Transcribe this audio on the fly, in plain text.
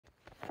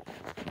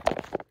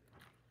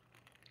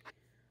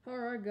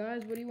Alright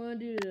guys, what do you want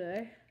to do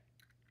today?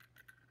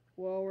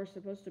 Well, we're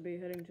supposed to be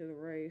heading to the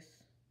race.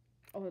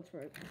 Oh, that's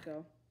right, let's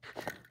go.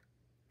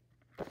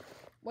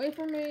 Wait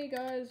for me,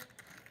 guys.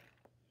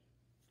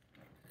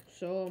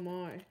 So am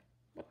I.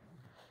 What?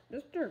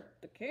 Mr.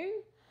 the King?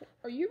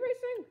 Are you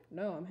racing?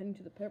 No, I'm heading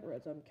to the pit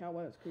roads. I'm Cal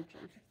Weather's crew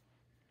chief.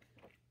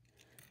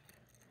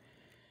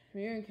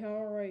 Me and Cal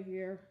are right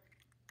here.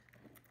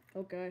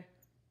 Okay.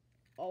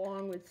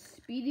 Along with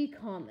Speedy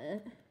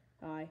Comet.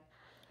 Hi.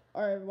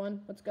 Alright,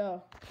 everyone, let's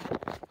go.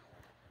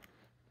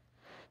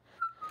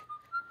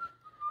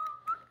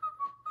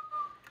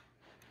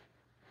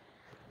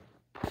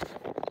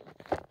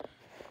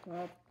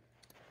 Well,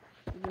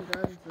 we've been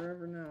driving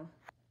forever now.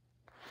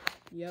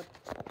 Yep,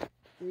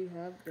 we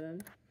have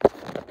been.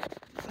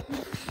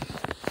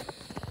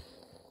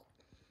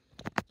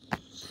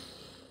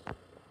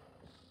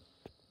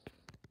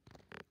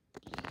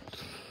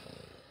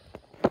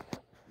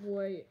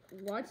 Wait,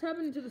 what's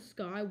happening to the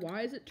sky?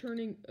 Why is it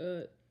turning,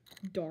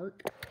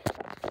 dark?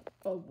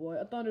 Oh boy,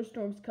 a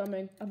thunderstorm's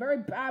coming. A very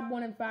bad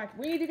one, in fact.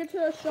 We need to get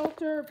to a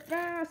shelter,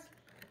 fast!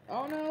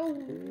 Oh no!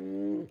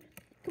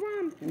 Come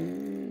on!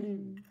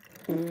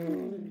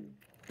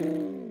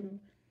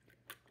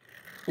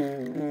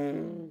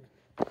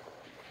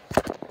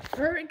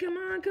 Hurry, come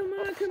on, come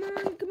on, come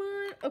on, come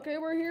on! Okay,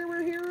 we're here,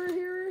 we're here, we're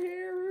here, we're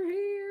here, we're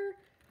here!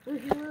 We're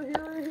here, we're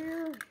here, we're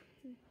here!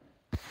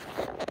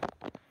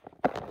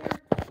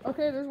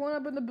 Okay, there's one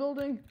up in the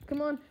building.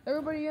 Come on,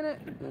 everybody in it.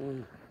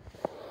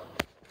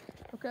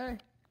 Okay.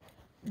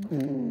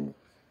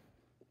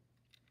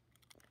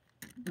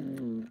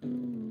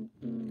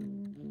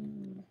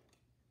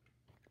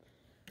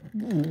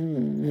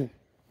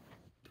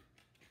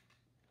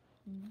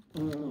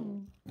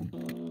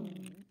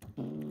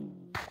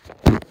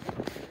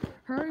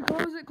 Hurry,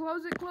 close it,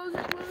 close it, close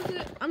it, close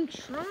it. I'm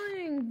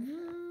trying.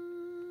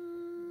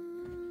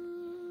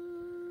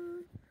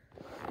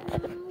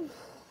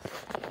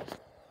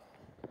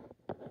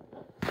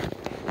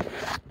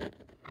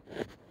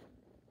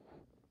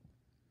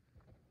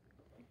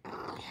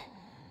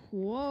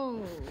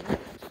 Whoa.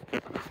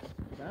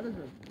 That is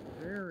a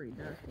very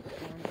nasty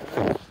storm,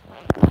 guys.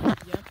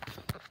 Yep.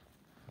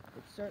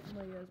 It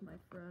certainly is, my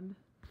friend.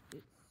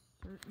 It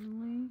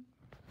certainly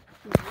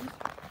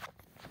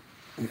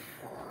is.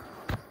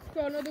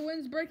 Oh no, the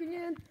wind's breaking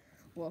in.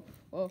 Whoa,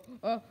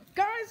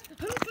 guys,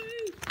 help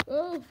me!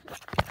 Oh.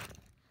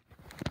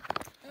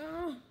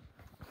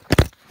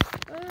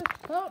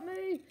 Help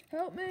me!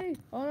 Help me!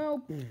 Oh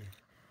no.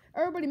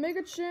 Everybody make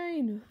a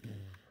chain.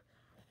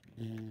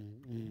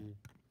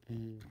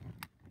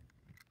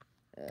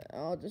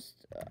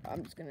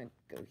 I'm just gonna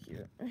go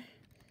here.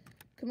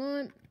 Come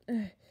on.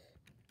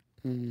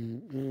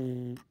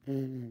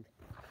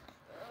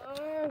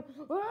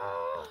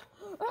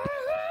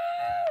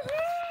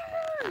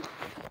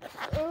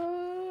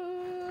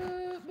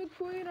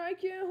 McQueen, I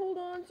can't hold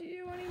on to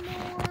you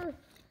anymore.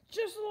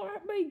 Just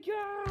let me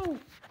go.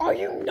 Are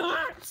you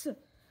nuts?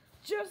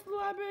 Just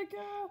let me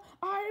go.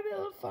 I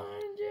will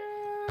find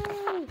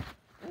you.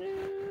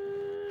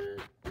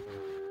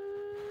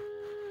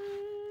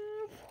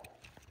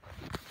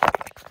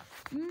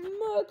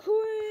 McQueen!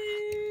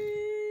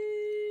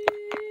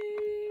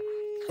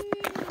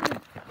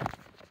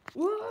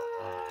 Whoa!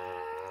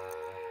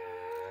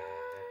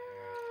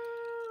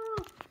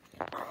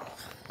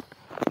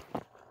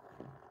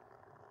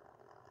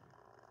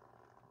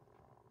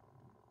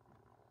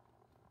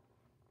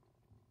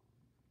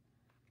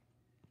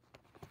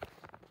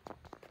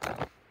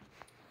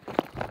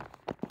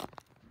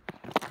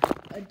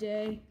 A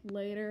day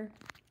later.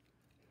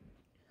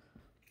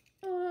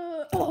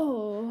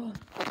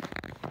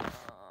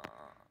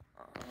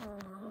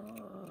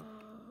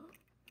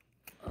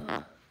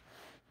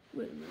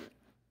 Wait a minute.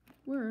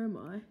 Where am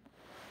I?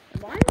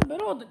 Am I in the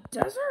middle of the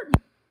desert?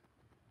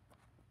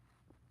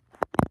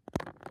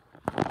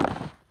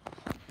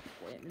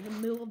 Wait, I'm in the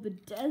middle of the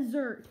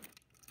desert.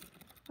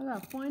 I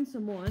gotta find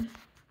someone.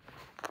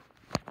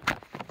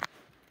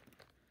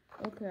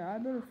 Okay, I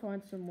better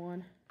find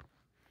someone.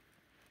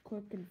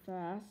 Quick and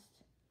fast.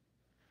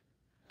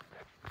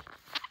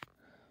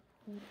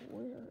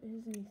 Where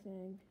is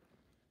anything?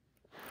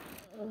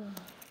 Where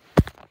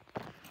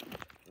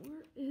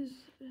is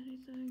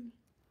anything?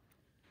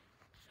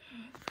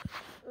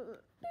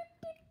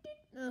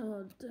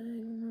 Oh dang,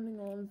 I'm running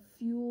on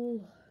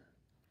fuel.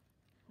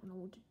 I don't know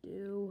what to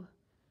do.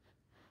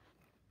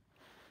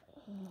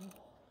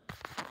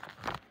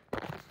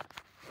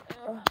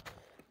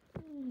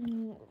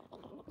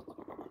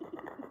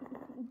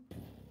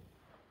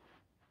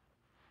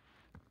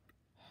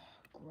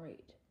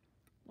 Great.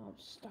 Now I'm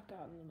stuck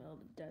out in the middle of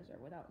the desert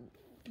without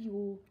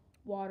fuel,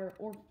 water,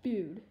 or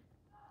food.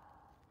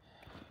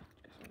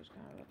 Guess I'm just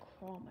gonna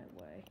crawl my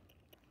way.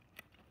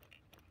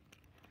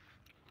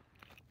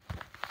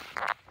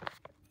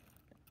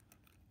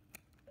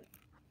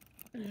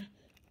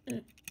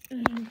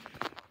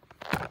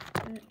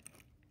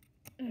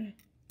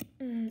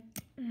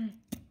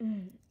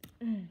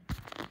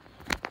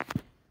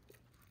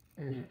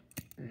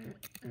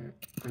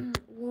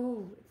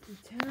 Whoa, it's a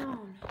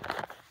town.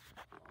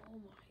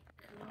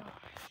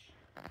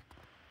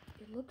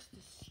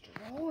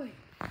 boy.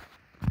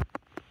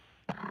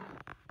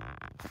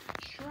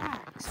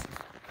 Tracks.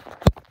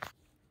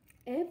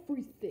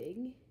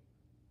 Everything.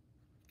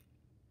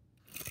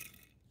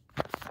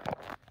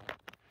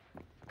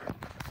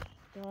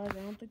 Guys, I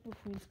don't think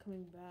McQueen's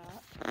coming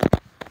back.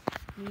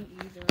 Me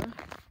either.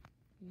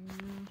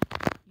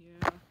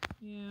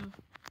 Yeah.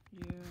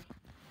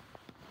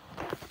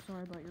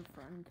 Sorry about your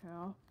friend,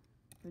 Cal.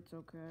 It's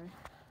okay.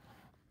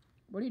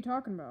 What are you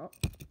talking about?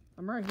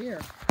 I'm right here.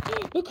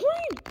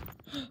 McQueen!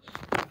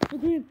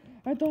 McQueen,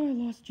 I thought I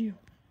lost you.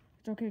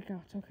 It's okay,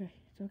 Cal. It's okay.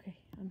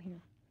 I'm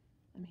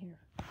here.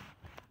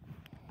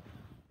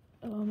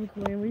 Oh,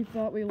 McQueen, we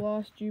thought we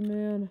lost you,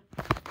 man.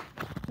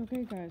 It's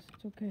okay, guys.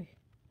 It's okay.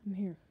 I'm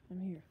here.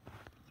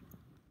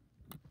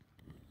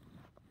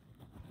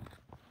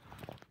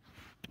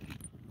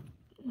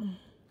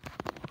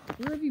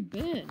 Where have you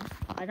been?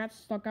 I got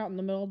stuck out in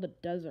the middle of the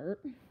desert.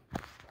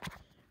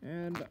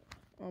 And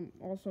I'm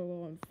also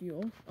low on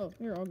fuel. Oh,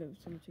 here, I'll give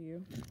some to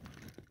you.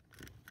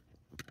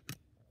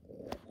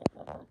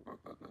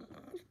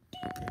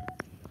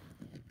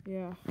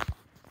 Yeah.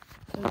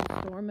 Has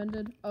the storm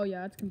ended? Oh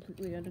yeah, it's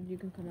completely ended. You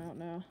can come out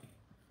now.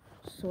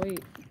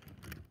 Sweet.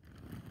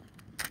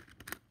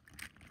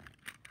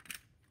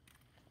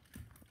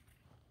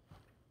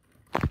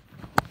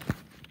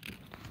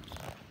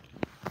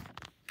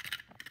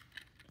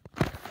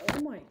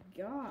 Oh my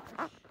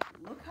gosh.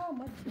 Look how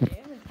much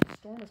damage the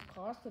storm has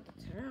caused at the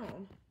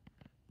town.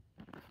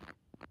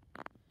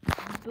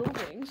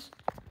 Buildings,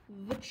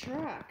 the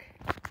track,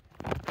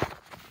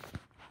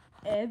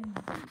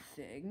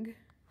 everything.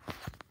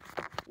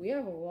 We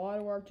have a lot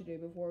of work to do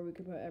before we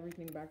can put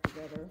everything back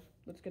together.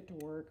 Let's get to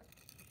work.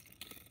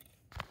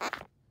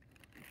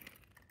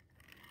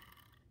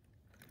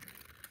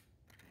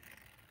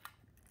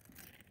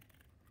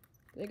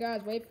 Hey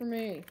guys, wait for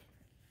me.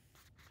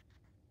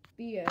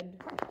 The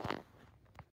end.